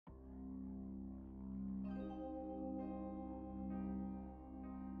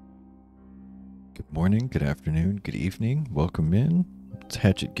Good morning, good afternoon, good evening. Welcome in. It's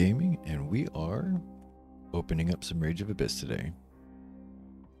Hatchet Gaming, and we are opening up some Rage of Abyss today.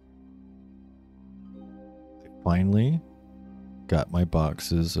 I finally got my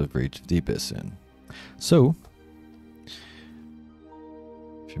boxes of Rage of the Abyss in. So, if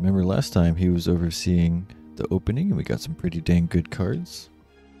you remember last time, he was overseeing the opening, and we got some pretty dang good cards.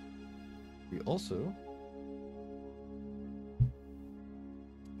 We also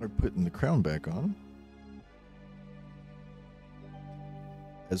are putting the crown back on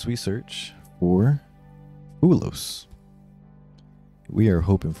as we search for Ulos. We are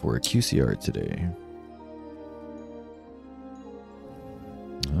hoping for a QCR today.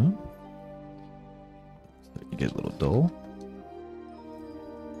 You get a little dull.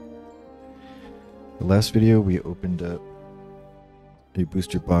 The last video we opened up a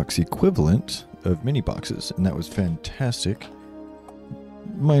booster box equivalent of mini boxes, and that was fantastic.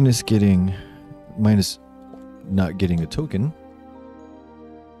 Minus not getting a token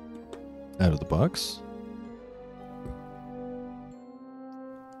out of the box.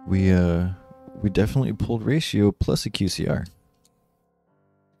 We definitely pulled ratio plus a QCR.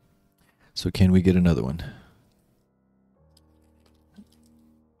 So can we get another one?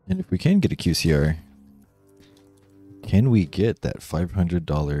 And if we can get a QCR, can we get that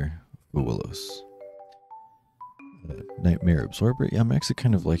 $500 Willows? Nightmare Absorber. Yeah, I'm actually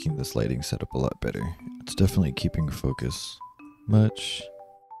kind of liking this lighting setup a lot better. It's definitely keeping focus much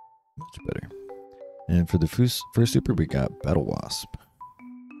better. And for the first super, we got Battle Wasp.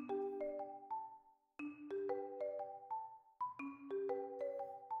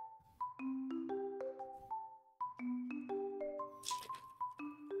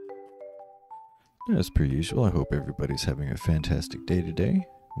 As per usual, I hope everybody's having a fantastic day today.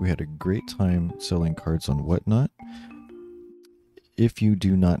 We had a great time selling cards on Whatnot. If you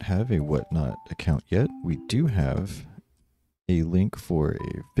do not have a Whatnot account yet, we do have a link for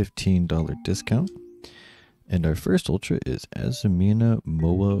a $15 discount. And our first Ultra is Azumina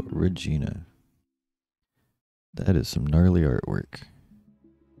Moa Regina. That is some gnarly artwork.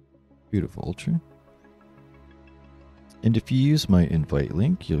 Beautiful Ultra. And if you use my invite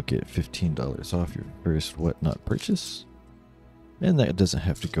link, you'll get $15 off your first Whatnot purchase. And that doesn't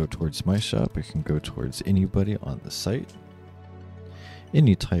have to go towards my shop. It can go towards anybody on the site.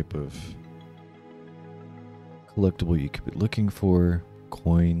 Any type of collectible you could be looking for.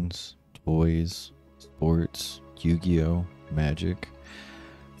 Coins, toys, sports, Yu-Gi-Oh, Magic.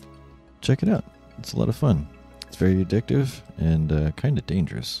 Check it out. It's a lot of fun. It's very addictive and kind of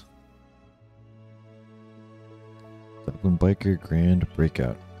dangerous. Dublin Biker Grand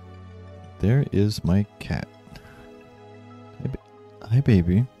Breakout. There is my cat. Hi,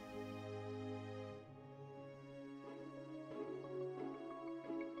 baby.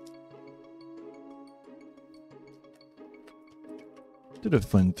 Did a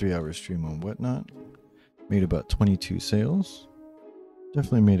fun 3-hour stream on Whatnot. Made about 22 sales.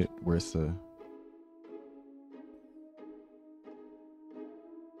 Definitely made it worth the...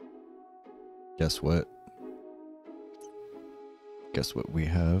 Guess what? Guess what we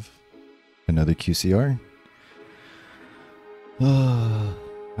have? Another QCR.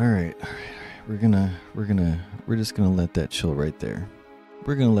 All right. We're just gonna let that chill right there.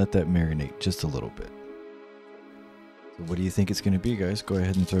 We're gonna let that marinate just a little bit. So what do you think it's gonna be, guys? Go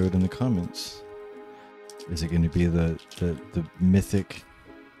ahead and throw it in the comments. Is it gonna be the mythic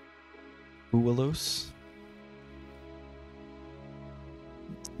Ualos?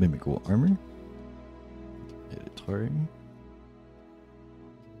 Mimical Armor? Editari?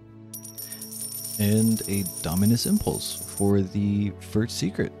 And a Dominus Impulse for the first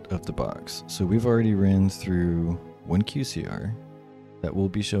secret of the box. So we've already ran through one QCR that will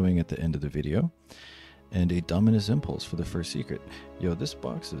be showing at the end of the video, and a Dominus Impulse for the first secret. Yo, this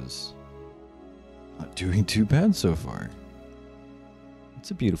box is not doing too bad so far.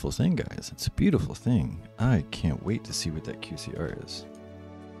 It's a beautiful thing, guys. It's a beautiful thing. I can't wait to see what that QCR is.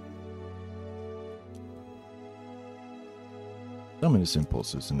 Dominus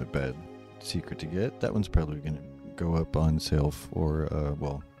Impulse isn't a bad secret to get. That one's probably going to go up on sale for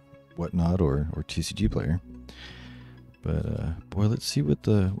well, Whatnot or TCG Player. But boy, let's see what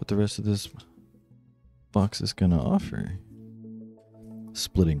the rest of this box is going to offer.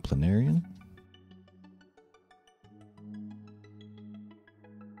 Splitting Planarian.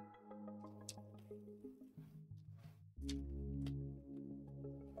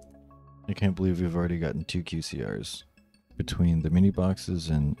 I can't believe we've already gotten 2 QCRs between the mini boxes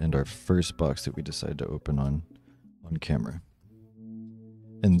and our first box that we decided to open on camera.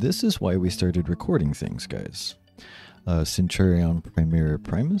 And this is why we started recording things, guys. Centurion Primera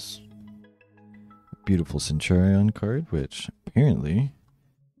Primus, beautiful Centurion card, which apparently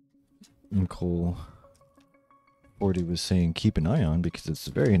Nicole 40 was saying keep an eye on because it's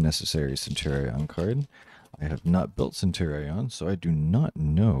a very necessary Centurion card. I have not built Centurion, so I do not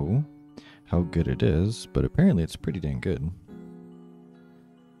know how good it is, but apparently it's pretty dang good.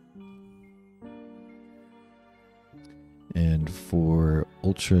 And for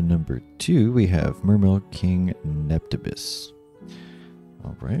Ultra number 2, we have Mermail King Neptibus.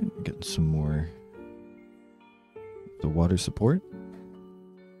 Alright, getting some more the water support.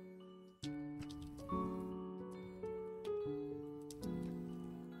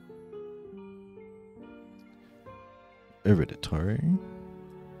 Hereditary.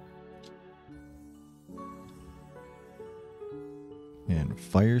 And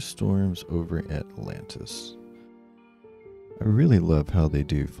Firestorms over Atlantis. I really love how they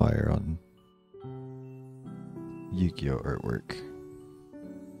do fire on Yu-Gi-Oh! Artwork.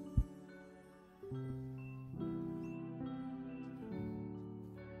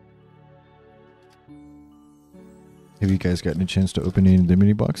 Have you guys gotten a chance to open any of the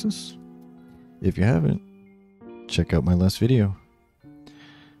mini boxes? If you haven't, check out my last video.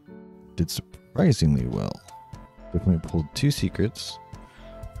 Did surprisingly well. Definitely pulled 2 secrets,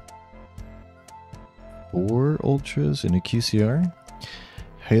 4 ultras in a QCR.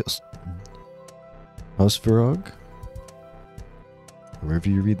 Hausverog. Wherever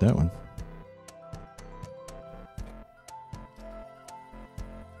you read that one.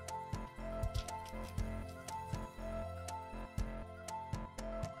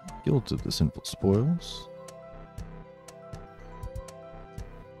 Guilds of the Sinful Spoils.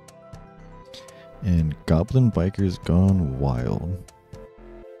 And Goblin Bikers Gone Wild.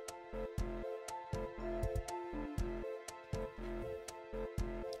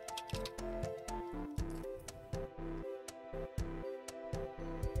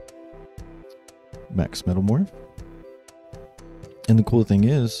 Max Metalmorph. And the cool thing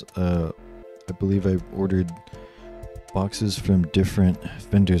is, I believe I ordered boxes from different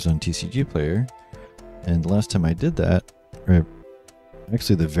vendors on TCG Player, and the last time I did that, or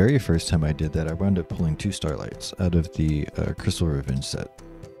actually the very first time I did that, I wound up pulling 2 Starlights out of the Crystal Revenge set.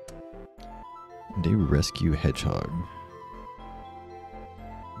 And a Rescue Hedgehog.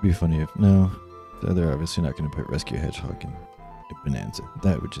 It'd be funny if, no, they're obviously not going to put Rescue Hedgehog in Bonanza.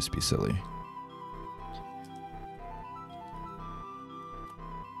 That would just be silly.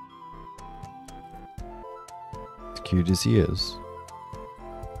 Cute as he is,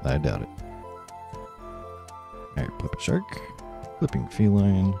 I doubt it. Alright, Puppet Shark, Flipping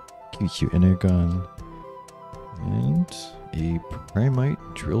Feline, QQ Energon, and a Primite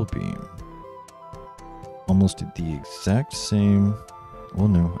Drill Beam. Almost the exact same. Well,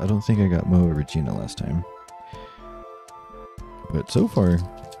 no, I don't think I got Moa Regina last time. But so far,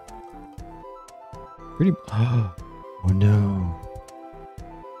 pretty. Oh no.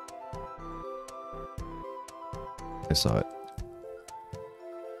 I saw it.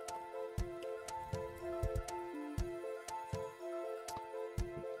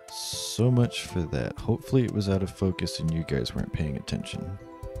 So much for that. Hopefully it was out of focus and you guys weren't paying attention.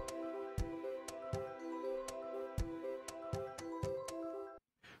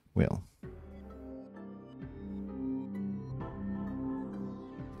 Well.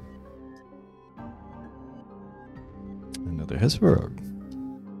 Another Hesperog.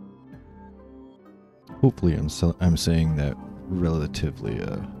 Hopefully I'm saying that relatively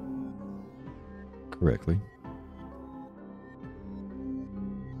correctly.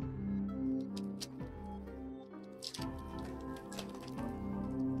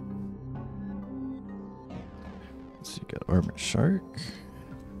 So you got Armored Shark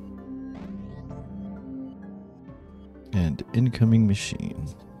and Incoming Machine.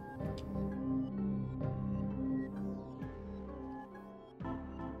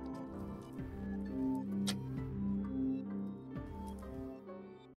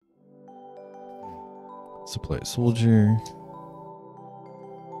 Supply Soldier.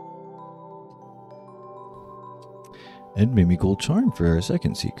 And Mimical Charm for our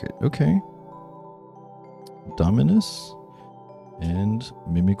second secret. Okay. Dominus and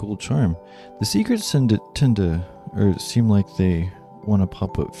Mimical Charm. The secrets tend to or seem like they want to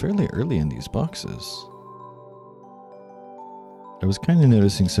pop up fairly early in these boxes. I was kind of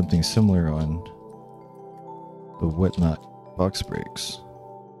noticing something similar on the Whatnot box breaks.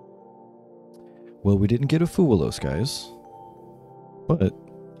 Well, we didn't get a Fuwalos, guys, but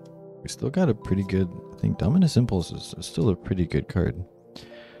we still got a pretty good, I think Dominus Impulse is still a pretty good card.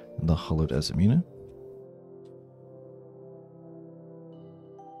 And the Hollowed Azamina.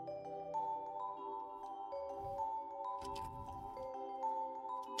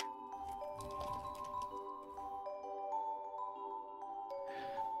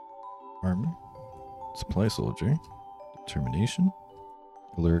 Armor, Supply Soldier, Determination,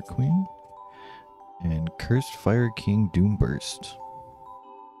 Alert Queen, and Cursed Fire King Doomburst.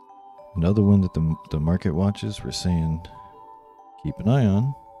 Another one that the market watchers were saying keep an eye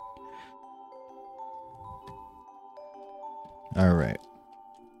on. Alright.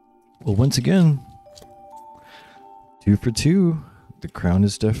 Well, once again, 2 for 2. The crown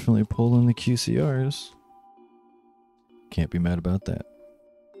is definitely pulling the QCRs. Can't be mad about that.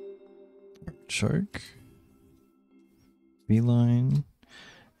 Shark. Feline.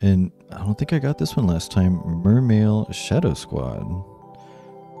 And I don't think I got this one last time. Mermail Shadow Squad.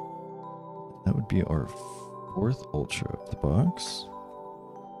 That would be our 4th Ultra of the box.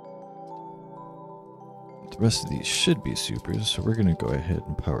 The rest of these should be supers, so we're going to go ahead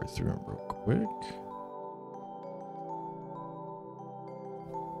and power through them real quick.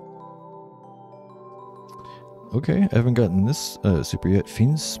 Okay, I haven't gotten this super yet.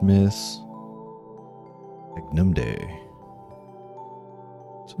 Fiendsmith's Magnum Day.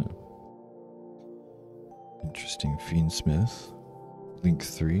 So, interesting. Fiendsmith. Link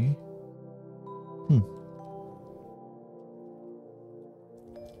 3.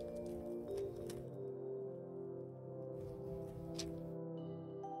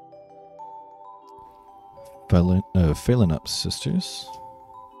 Phelan Up Sisters.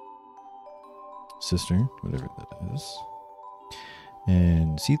 Sister, whatever that is.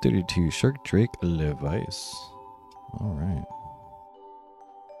 And C32 Shark Drake Levice. Alright.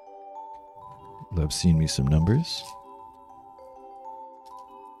 Love seeing me some numbers.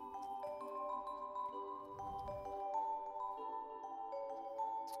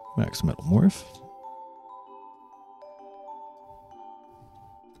 Max Metal Morph.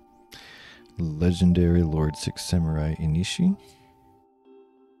 Legendary Lord 6 Samurai Inishi.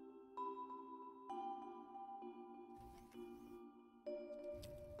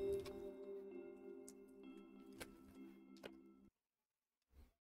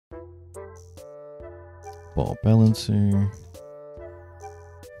 Ball Balancer.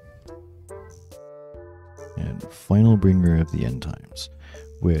 And Final Bringer of the End Times,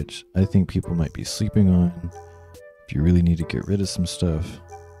 which I think people might be sleeping on. If you really need to get rid of some stuff,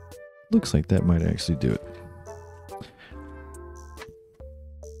 looks like that might actually do it.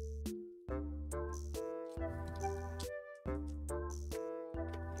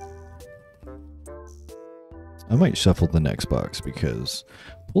 I might shuffle the next box because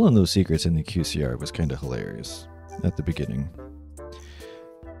pulling those secrets in the QCR was kind of hilarious at the beginning.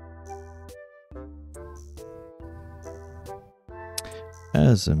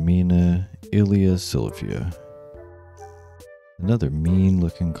 Azamina Ilia Sylvia. Another mean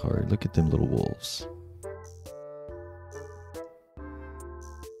looking card. Look at them little wolves.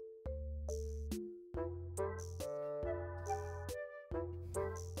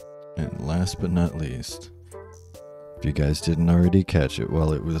 And last but not least, if you guys didn't already catch it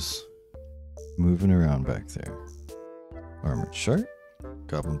while it was moving around back there. Armored Shark,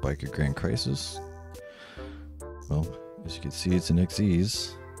 Goblin Biker Grand Crisis. Well, as you can see, it's an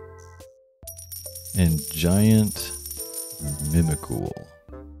XE's. And Giant Mimicool.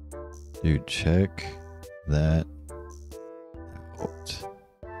 Dude, check that out.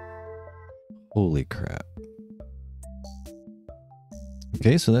 Holy crap.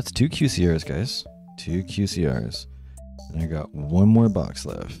 Okay, so that's 2 QCRs, guys. 2 QCRs. And I got one more box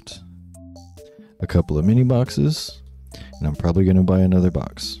left. A couple of mini boxes. And I'm probably going to buy another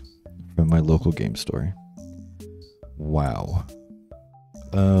box from my local game store. Wow.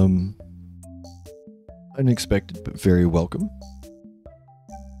 Unexpected, but very welcome.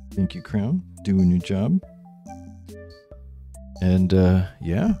 Thank you, Crown. Doing your job. And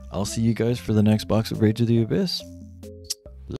yeah, I'll see you guys for the next box of Rage of the Abyss.